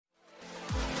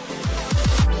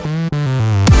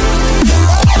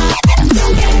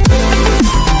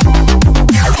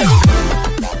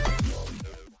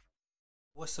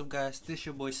what's up guys, this is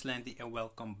your boy Slendy and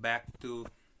welcome back to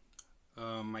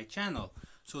my channel.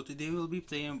 So today we'll be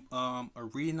playing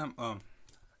arena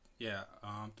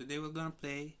today we're gonna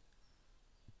play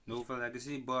Nova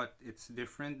Legacy, but it's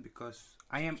different because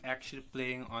I am actually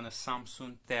playing on a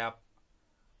Samsung Tab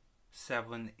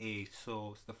 7A.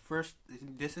 So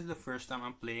this is the first time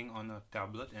I'm playing on a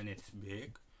tablet and it's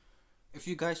big. If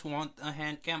you guys want a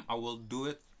hand cam, I will do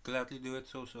it, gladly do it,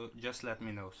 so just let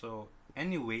me know. So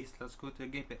anyways, let's go to the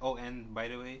gameplay. Oh, and by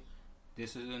the way,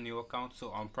 this is a new account,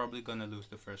 so I'm probably gonna lose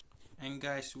the first. And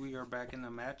guys, we are back in the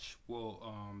match. Well,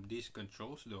 these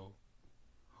controls though.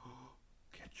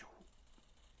 Get you.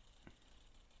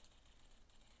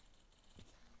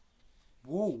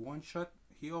 Whoa, one shot.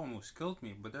 He almost killed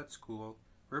me, but that's cool.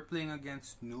 We're playing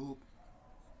against noob.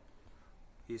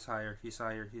 He's higher, he's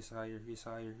higher, he's higher, he's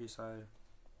higher, he's higher.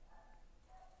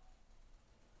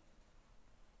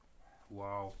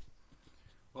 Wow.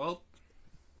 Well,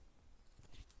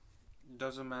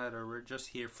 doesn't matter. We're just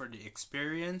here for the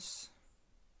experience.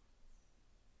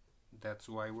 That's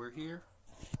why we're here.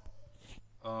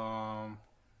 We're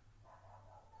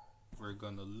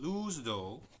gonna lose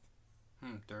though.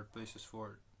 Third place is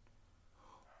fourth.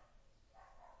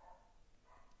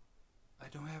 I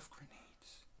don't have grenades.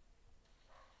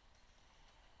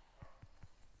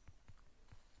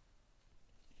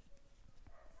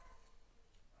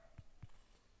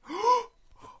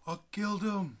 I killed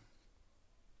him.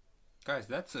 Guys,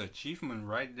 that's an achievement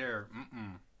right there.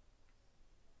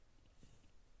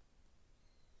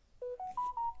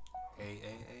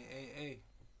 Hey.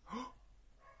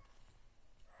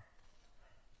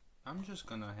 I'm just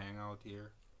gonna hang out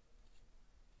here.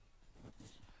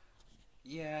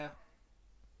 Yeah.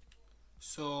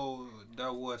 So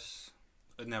that was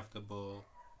inevitable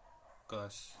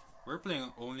because we're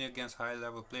playing only against high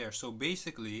level players. So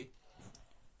basically,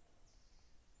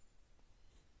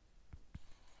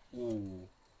 ooh.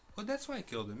 Oh, that's why I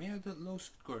killed him. He had the low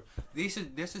score. This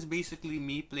is basically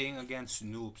me playing against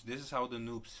noobs. This is how the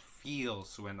noobs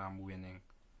feels when I'm winning.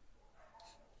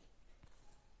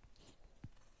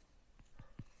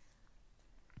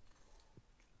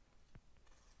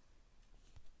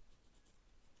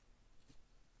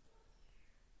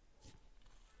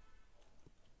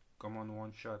 Come on,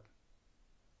 one shot.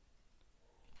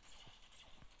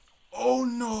 Oh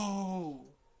no!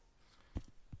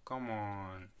 Come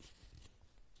on.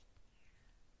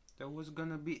 That was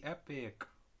gonna be epic.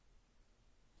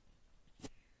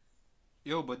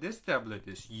 Yo, but this tablet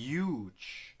is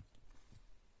huge.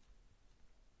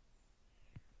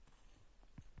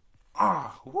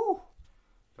 Woo!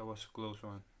 That was a close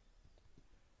one.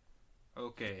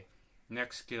 Okay,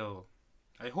 next skill.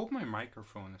 I hope my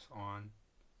microphone is on.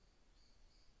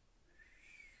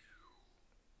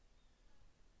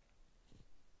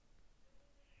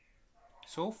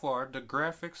 So far, the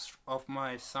graphics of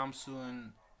my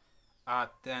Samsung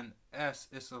A10s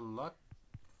is a lot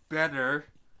better.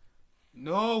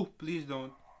 No, please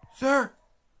don't. Sir!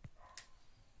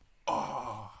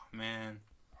 Oh, man.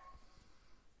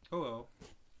 Oh well.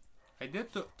 I did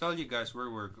tell you guys where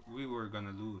we were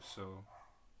gonna lose, so.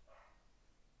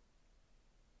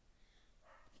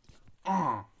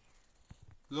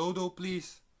 Lodo,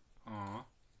 please.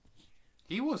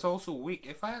 He was also weak.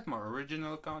 If I had my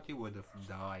original account, he would have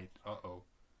died. Uh-oh.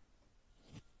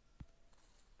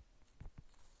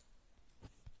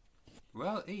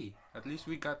 Well, hey, at least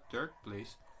we got third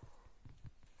place.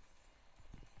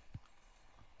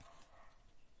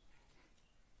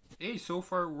 Hey, so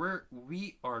far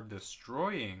we are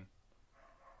destroying.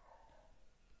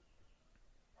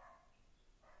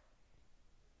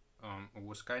 It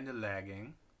was kind of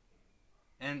lagging.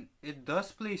 And it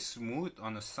does play smooth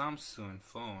on a Samsung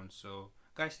phone. So,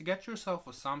 guys, get yourself a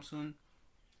Samsung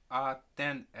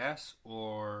A10s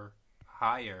or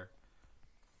higher.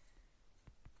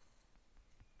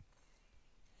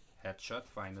 Headshot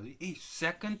finally. Hey,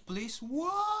 second place?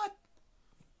 What?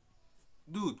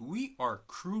 Dude, we are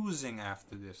cruising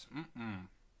after this.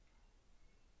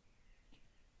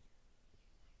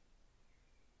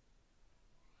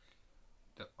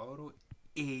 The auto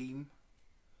aim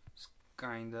is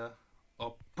kinda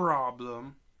a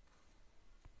problem.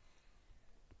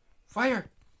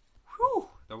 Fire! Whew!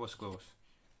 That was close.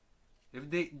 If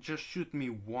they just shoot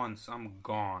me once, I'm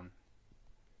gone.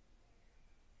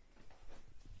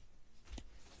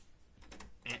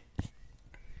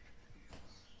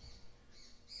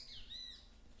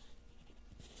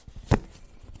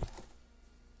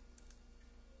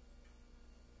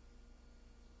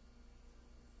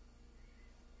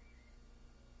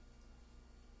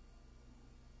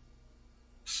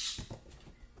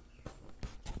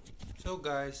 So So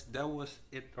guys, that was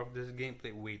it of this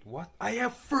gameplay. Wait, what? I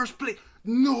have first place.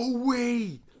 No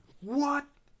way. What?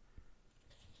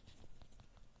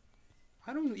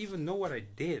 I don't even know what I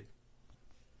did.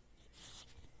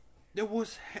 That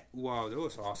was wow, that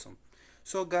was awesome.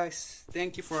 So guys,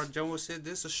 thank you for John was it.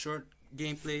 This is a short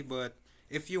gameplay, but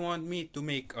if you want me to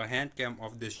make a hand cam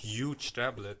of this huge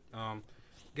tablet,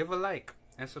 give a like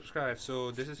and subscribe.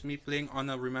 So this is me playing on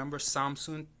a, remember,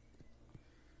 Samsung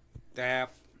Tab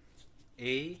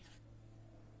A.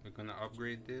 We're gonna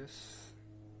upgrade this.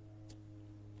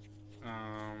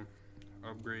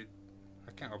 Upgrade.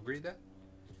 I can't upgrade that.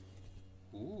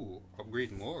 Ooh,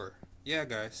 upgrade more. Yeah,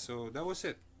 guys. So that was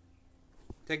it.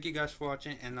 Thank you guys for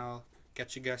watching, and I'll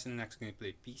catch you guys in the next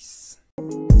gameplay. Peace.